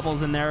 19 more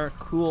levels in there.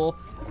 Cool.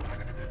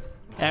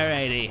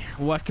 Alrighty,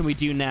 what can we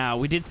do now?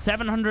 We did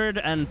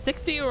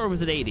 760, or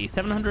was it 80?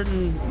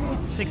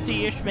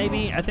 760-ish,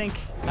 maybe, I think.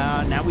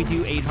 Now we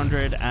do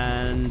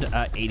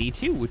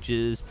 882, which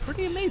is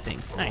pretty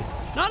amazing. Nice.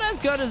 Not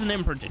as good as an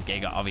imprinted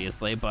Giga,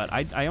 obviously, but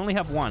I only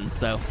have one,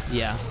 so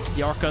yeah.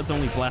 The ARK gods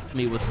only blessed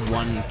me with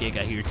 1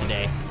 Giga here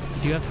today.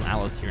 We do have some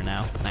aloes here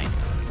now.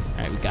 Nice. All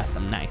right, we got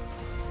them. Nice.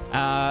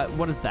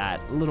 What is that?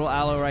 A little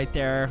aloe right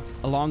there,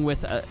 along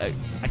with, I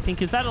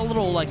think, is that a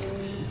little, like,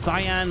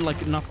 cyan,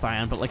 like, not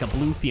cyan, but like a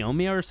blue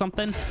Phiomia or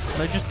something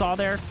that I just saw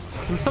there?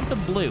 There was something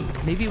blue.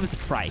 Maybe it was a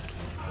trike.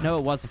 No,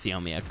 it was a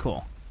Phiomia.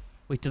 Cool.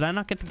 Wait, did I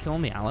not get to kill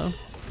the aloe?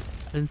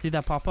 I didn't see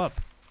that pop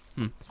up.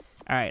 All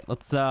right,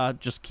 let's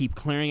just keep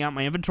clearing out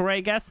my inventory,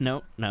 I guess.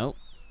 No.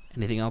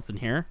 Anything else in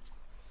here?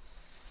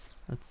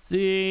 Let's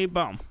see.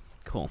 Boom.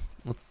 Cool.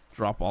 Let's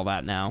drop all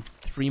that now.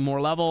 3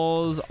 more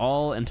levels,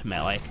 all into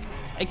melee.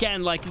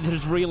 Again, like,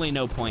 there's really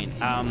no point.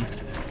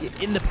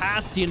 In the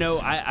past, you know,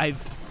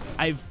 I've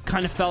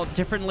kind of felt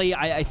differently.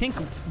 I think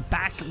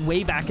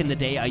way back in the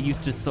day, I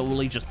used to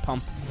solely just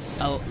pump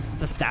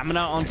the stamina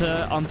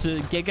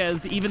onto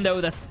Gigas, even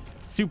though that's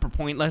super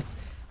pointless.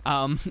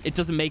 It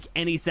doesn't make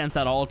any sense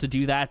at all to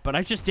do that, but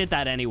I just did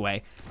that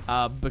anyway,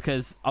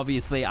 because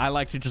obviously I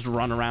like to just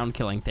run around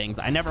killing things.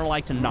 I never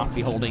like to not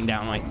be holding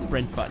down my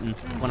sprint button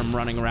when I'm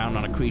running around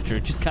on a creature.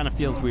 It just kind of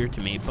feels weird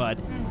to me, but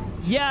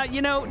yeah,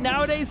 you know,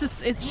 nowadays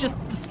it's just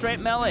straight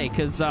melee,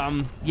 because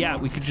yeah,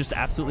 we could just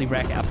absolutely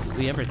wreck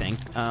absolutely everything.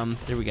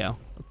 There we go.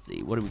 Let's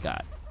see, what do we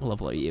got? What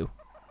level are you?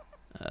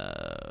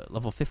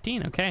 Level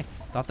 15. Okay,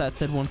 thought that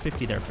said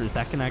 150 there for a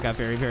second. I got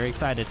very, very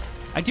excited.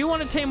 I do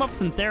want to tame up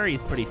some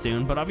Theries pretty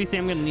soon, but obviously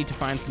I'm going to need to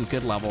find some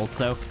good levels.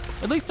 So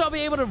at least I'll be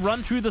able to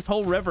run through this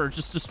whole river,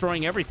 just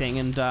destroying everything,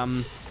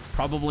 and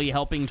probably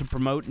helping to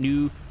promote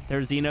new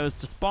Therizzinos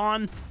to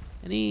spawn.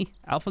 Any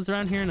alphas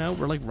around here? No,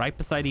 we're like right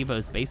beside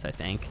Evo's base, I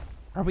think.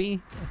 Are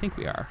we? I think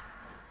we are.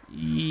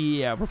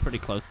 Yeah, we're pretty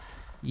close.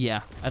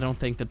 Yeah, I don't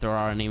think that there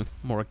are any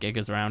more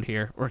Gigas around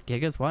here. Or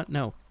Gigas? What?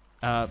 No.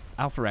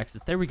 Alpha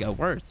Rexes. There we go.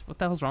 Words. What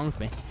the hell's wrong with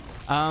me?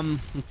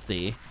 Let's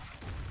see.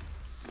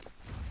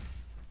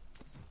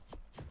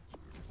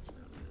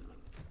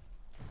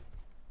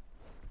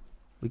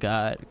 We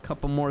got a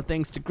couple more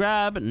things to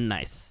grab.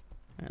 Nice.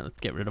 All right, let's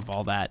get rid of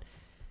all that.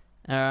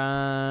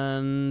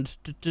 And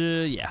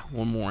yeah,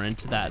 one more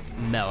into that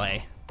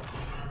melee.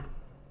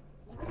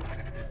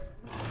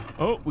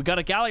 Oh, we got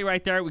a galley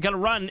right there. We got to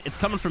run. It's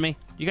coming for me.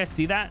 You guys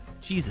see that?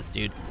 Jesus,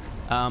 dude.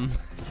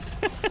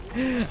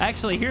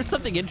 Actually, here's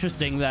something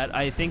interesting that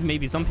I think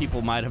maybe some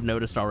people might have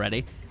noticed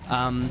already.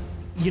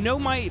 You know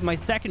my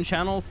second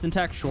channel,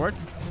 Syntac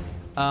Shorts?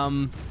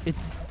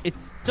 It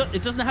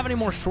doesn't have any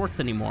more shorts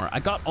anymore. I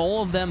got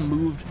all of them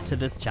moved to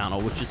this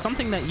channel, which is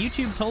something that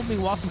YouTube told me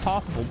wasn't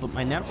possible, but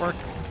my network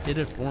did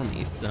it for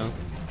me. So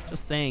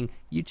just saying,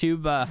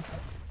 YouTube,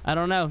 I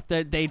don't know,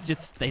 they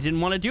didn't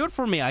want to do it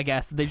for me, I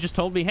guess. They just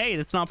told me, hey,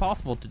 it's not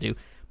possible to do.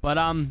 But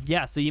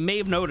yeah, so you may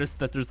have noticed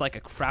that there's like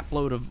a crap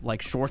load of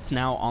like shorts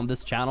now on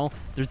this channel.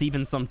 There's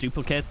even some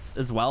duplicates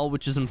as well,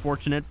 which is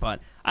unfortunate, but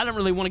I don't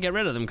really want to get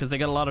rid of them because they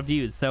got a lot of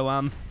views.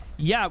 So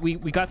yeah, we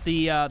got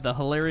the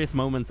hilarious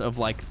moments of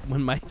like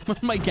when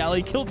my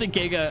galley killed the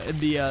Giga in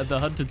the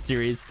Hunted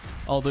series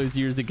all those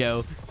years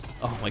ago.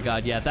 Oh my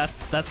god, yeah,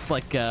 that's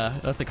like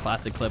that's a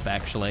classic clip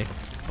actually.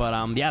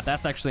 But yeah,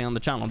 that's actually on the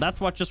channel. That's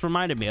what just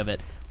reminded me of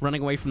it,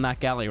 running away from that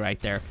galley right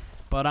there.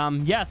 But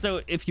yeah,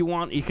 so if you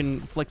want, you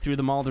can flick through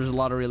them all. There's a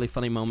lot of really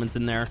funny moments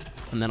in there,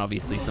 and then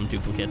obviously some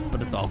duplicates,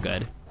 but it's all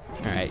good.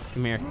 All right,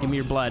 come here, give me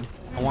your blood.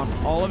 I want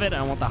all of it.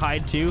 I want the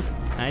hide too.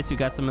 Nice, we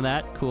got some of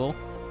that. Cool.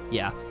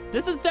 Yeah,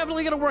 this is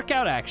definitely gonna work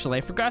out. Actually,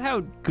 I forgot how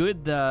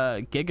good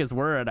the Gigas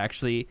were at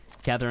actually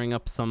gathering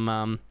up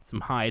some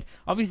hide.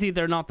 Obviously,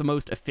 they're not the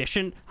most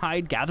efficient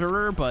hide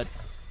gatherer, but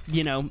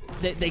you know,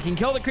 they can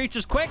kill the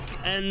creatures quick,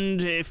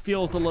 and it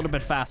feels a little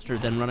bit faster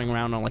than running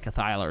around on like a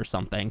Thyla or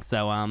something.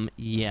 So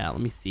yeah,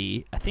 let me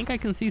see. I think I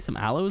can see some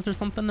aloes or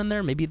something in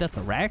there. Maybe that's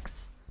a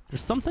Rex.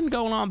 There's something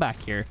going on back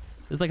here.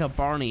 There's like a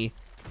Barney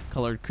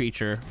colored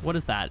creature. What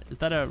is that? Is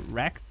that a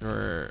Rex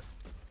or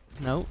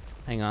no?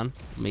 Hang on.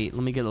 Let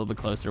me get a little bit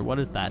closer. What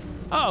is that?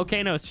 Oh,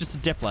 okay, no, it's just a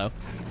Diplo.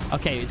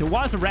 Okay, there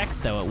was a Rex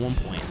though at one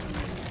point.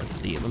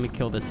 Let's see. Let me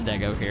kill this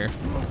Stego here.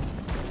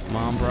 Come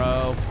on,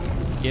 bro.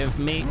 Give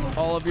me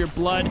all of your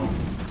blood.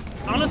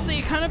 Honestly,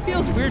 it kind of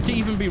feels weird to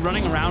even be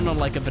running around on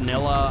like a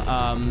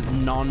vanilla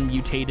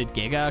non-mutated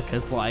Giga,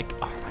 because like,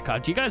 oh my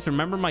god, do you guys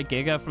remember my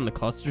Giga from the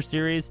Cluster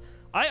series?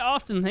 I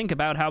often think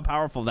about how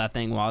powerful that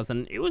thing was,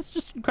 and it was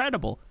just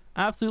incredible.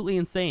 Absolutely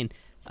insane.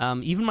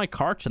 Even my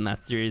Karch in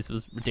that series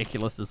was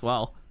ridiculous as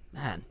well.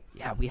 Man,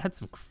 yeah, we had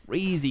some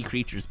crazy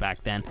creatures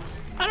back then.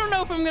 I don't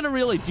know if I'm gonna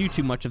really do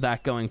too much of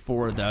that going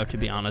forward though, to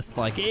be honest.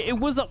 Like, it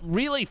was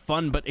really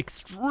fun, but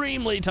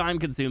extremely time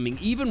consuming.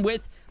 Even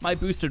with my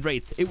boosted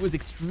rates, it was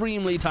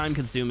extremely time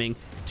consuming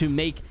to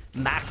make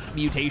max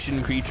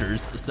mutation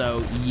creatures.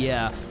 So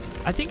yeah,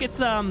 I think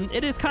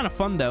it is kind of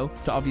fun though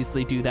to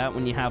obviously do that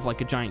when you have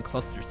like a giant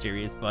cluster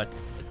series, but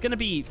it's gonna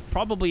be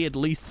probably at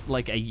least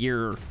like a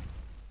year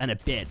and a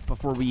bit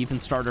before we even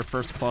start our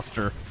first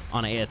cluster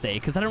on ASA,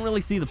 because I don't really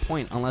see the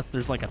point unless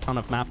there's like a ton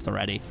of maps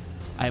already.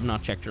 I have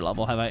not checked your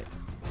level, have I?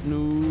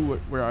 No,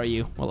 where are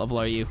you? What level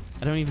are you?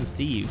 I don't even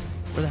see you.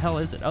 Where the hell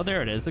is it? Oh,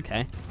 there it is.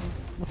 Okay,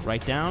 look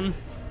right down.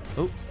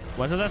 Oh,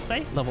 what did that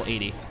say? Level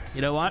 80.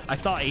 You know what? I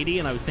saw 80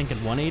 and I was thinking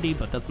 180,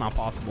 but that's not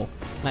possible.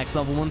 Max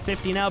level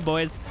 150 now,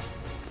 boys.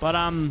 But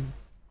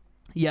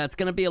yeah, it's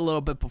gonna be a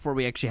little bit before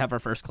we actually have our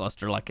first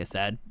cluster. Like I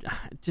said,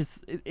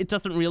 it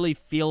doesn't really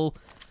feel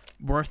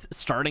worth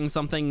starting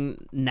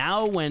something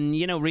now when,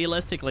 you know,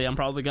 realistically I'm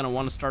probably going to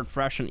want to start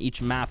fresh on each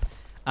map.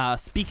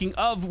 Speaking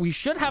of, we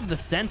should have the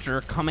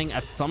center coming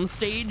at some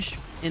stage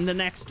in the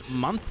next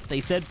month.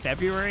 They said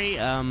February,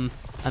 and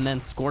then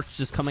Scorched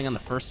is coming on the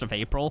 1st of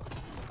April,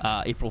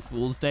 April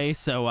Fool's Day.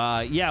 So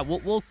yeah,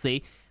 we'll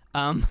see.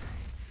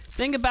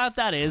 Thing about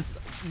that is,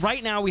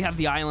 right now we have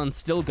the island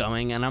still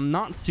going, and I'm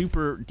not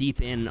super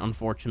deep in,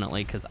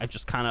 unfortunately, because I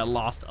just kind of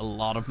lost a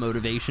lot of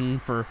motivation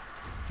for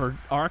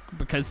ARK,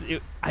 because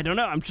I don't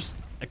know,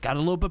 I got a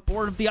little bit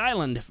bored of the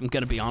island, if I'm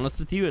gonna be honest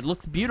with you. It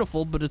looks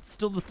beautiful, but it's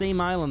still the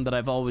same island that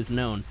I've always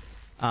known.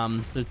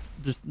 So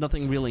there's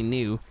nothing really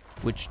new,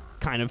 which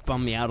kind of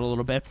bummed me out a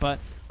little bit. But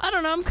I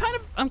don't know, I'm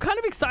kind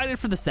of excited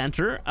for the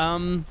center.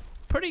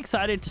 Pretty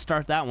excited to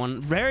start that one.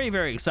 Very,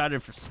 very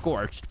excited for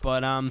Scorched.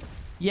 But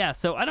yeah,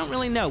 so I don't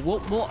really know.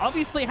 We'll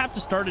obviously have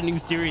to start a new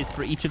series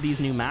for each of these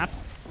new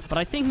maps. But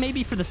I think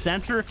maybe for the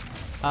center,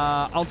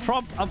 I'll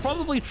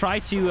probably try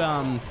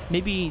to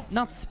maybe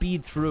not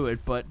speed through it,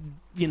 but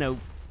you know,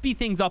 speed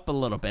things up a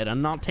little bit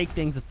and not take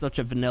things at such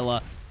a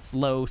vanilla,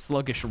 slow,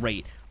 sluggish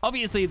rate.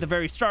 Obviously, at the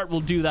very start,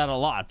 we'll do that a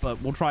lot,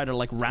 but we'll try to,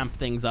 like, ramp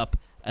things up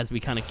as we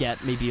kind of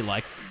get maybe,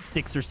 like,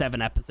 6 or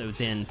 7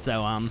 episodes in.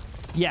 So,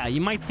 yeah,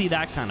 you might see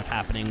that kind of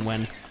happening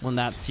when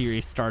that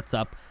series starts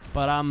up.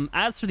 But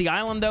as for the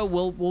island, though,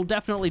 we'll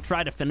definitely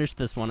try to finish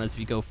this one as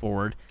we go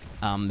forward.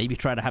 Maybe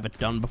try to have it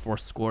done before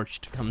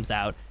Scorched comes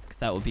out, because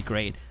that would be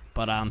great.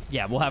 But,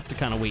 yeah, we'll have to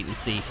kind of wait and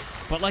see.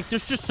 But, like,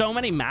 there's just so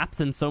many maps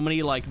and so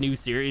many, like, new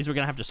series we're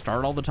going to have to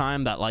start all the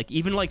time that, like,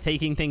 even, like,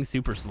 taking things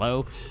super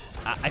slow,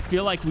 I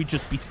feel like we'd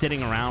just be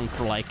sitting around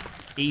for, like,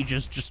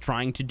 ages just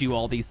trying to do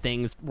all these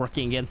things,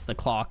 working against the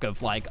clock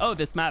of, like, oh,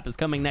 this map is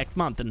coming next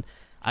month, and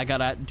I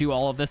gotta do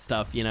all of this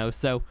stuff, you know?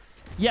 So,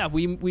 yeah,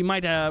 we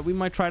might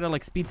try to,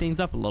 like, speed things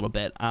up a little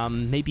bit.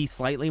 Maybe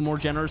slightly more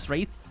generous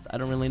rates. I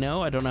don't really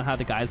know. I don't know how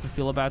the guys would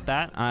feel about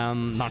that.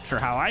 Not sure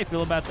how I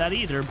feel about that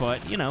either,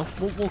 but, you know,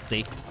 we'll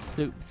see.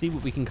 So, see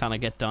what we can kind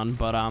of get done.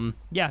 But,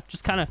 yeah,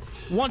 just kind of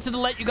wanted to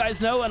let you guys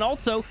know. And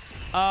also,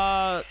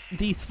 the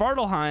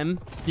Svartalheim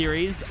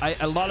series,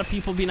 a lot of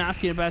people have been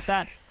asking about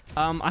that.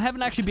 I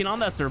haven't actually been on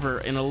that server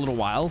in a little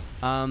while.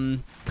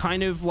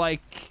 Kind of,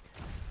 like,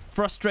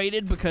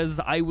 frustrated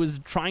because I was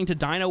trying to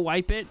dino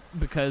wipe it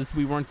because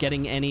we weren't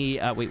getting any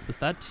wait, was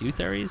that 2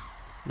 theories?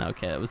 No,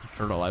 okay, that was a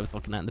turtle I was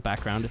looking at in the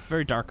background. It's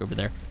very dark over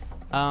there.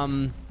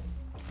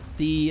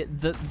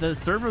 The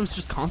server was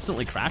just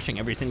constantly crashing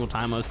every single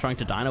time I was trying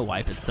to dino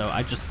wipe it, so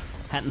I just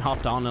hadn't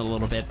hopped on in a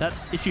little bit. That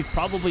issue's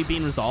probably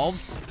been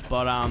resolved,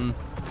 but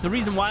the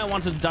reason why I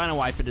wanted to dino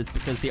wipe it is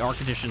because the ARK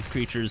Editions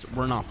creatures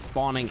were not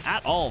spawning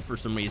at all for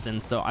some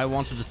reason, so I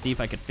wanted to see if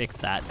I could fix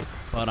that.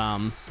 But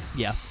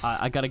yeah,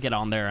 I gotta get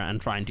on there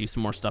and try and do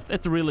some more stuff.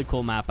 It's a really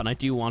cool map, and I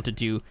do want to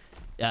do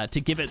to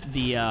give it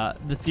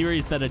the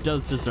series that it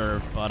does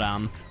deserve. But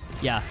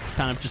yeah, it's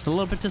kind of just a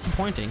little bit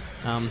disappointing.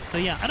 So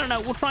yeah, I don't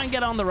know. We'll try and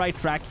get on the right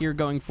track here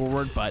going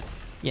forward, but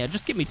yeah,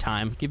 just give me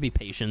time, give me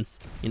patience.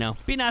 You know,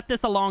 been at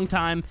this a long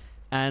time,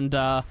 and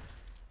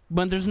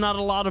when there's not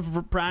a lot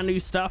of brand new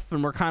stuff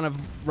and we're kind of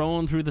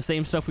rolling through the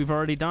same stuff we've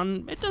already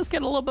done, it does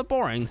get a little bit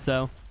boring.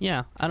 So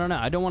yeah, I don't know.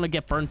 I don't want to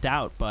get burnt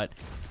out, but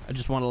I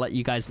just want to let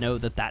you guys know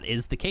that that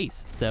is the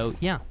case. So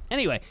yeah,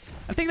 anyway,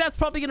 I think that's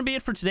probably going to be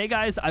it for today,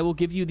 guys. I will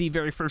give you the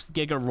very first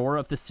Giga roar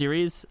of the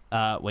series.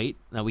 Wait,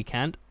 no, we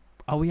can't.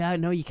 Oh yeah,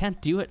 no, you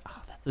can't do it.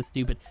 Oh, that's so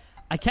stupid.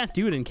 I can't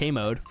do it in K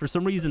mode. For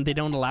some reason, they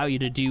don't allow you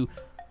to do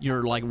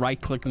your, like,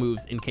 right-click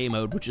moves in K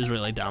mode, which is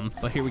really dumb.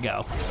 But here we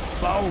go.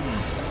 Boom.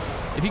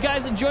 If you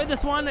guys enjoyed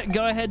this one,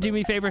 go ahead, do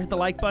me a favor, hit the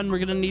like button. We're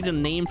gonna need a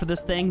name for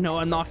this thing. No,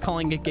 I'm not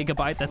calling it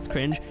Gigabyte. That's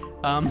cringe.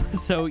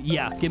 So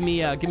yeah, give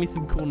me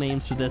some cool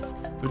names for this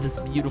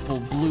beautiful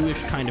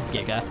bluish kind of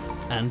Giga.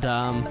 And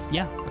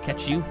yeah, I'll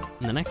catch you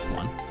in the next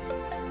one.